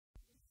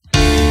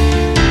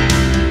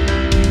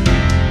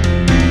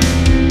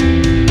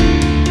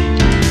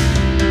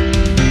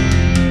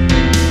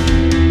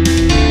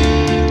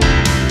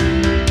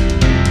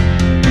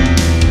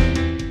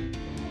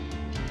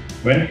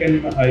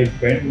can I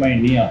bend my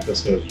knee after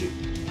surgery?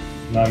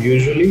 Now,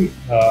 usually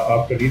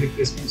after knee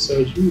replacement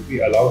surgery,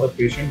 we allow the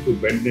patient to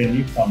bend their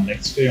knee from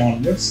next day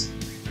onwards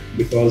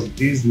because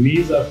these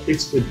knees are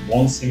fixed with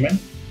bone cement,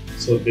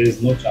 so there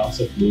is no chance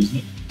of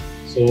loosening.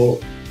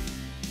 So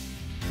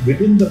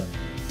within the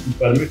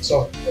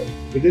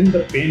within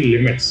the pain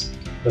limits,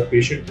 the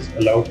patient is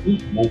allowed to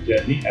move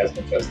their knee as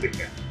much as they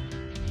can.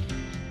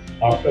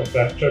 After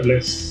fractured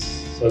leg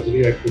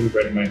surgery, I couldn't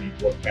bend my knee.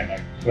 What can I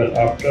do? Well,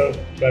 after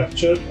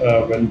fracture,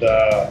 when the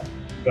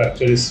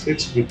fracture is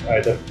fixed with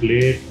either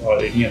plate or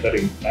any other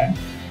implant,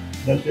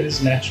 then there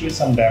is naturally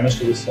some damage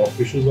to the soft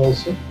tissues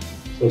also.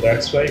 So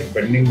that's why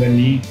bending the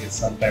knee is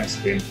sometimes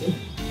painful.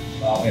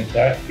 Now, in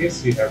that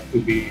case, you have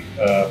to be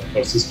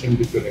persistent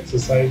with your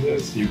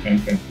exercises. You can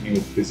continue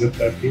with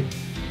physiotherapy,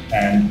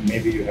 and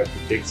maybe you have to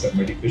take some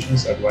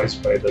medications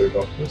advised by the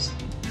doctors,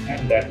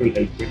 and that will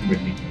help in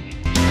bending the knee.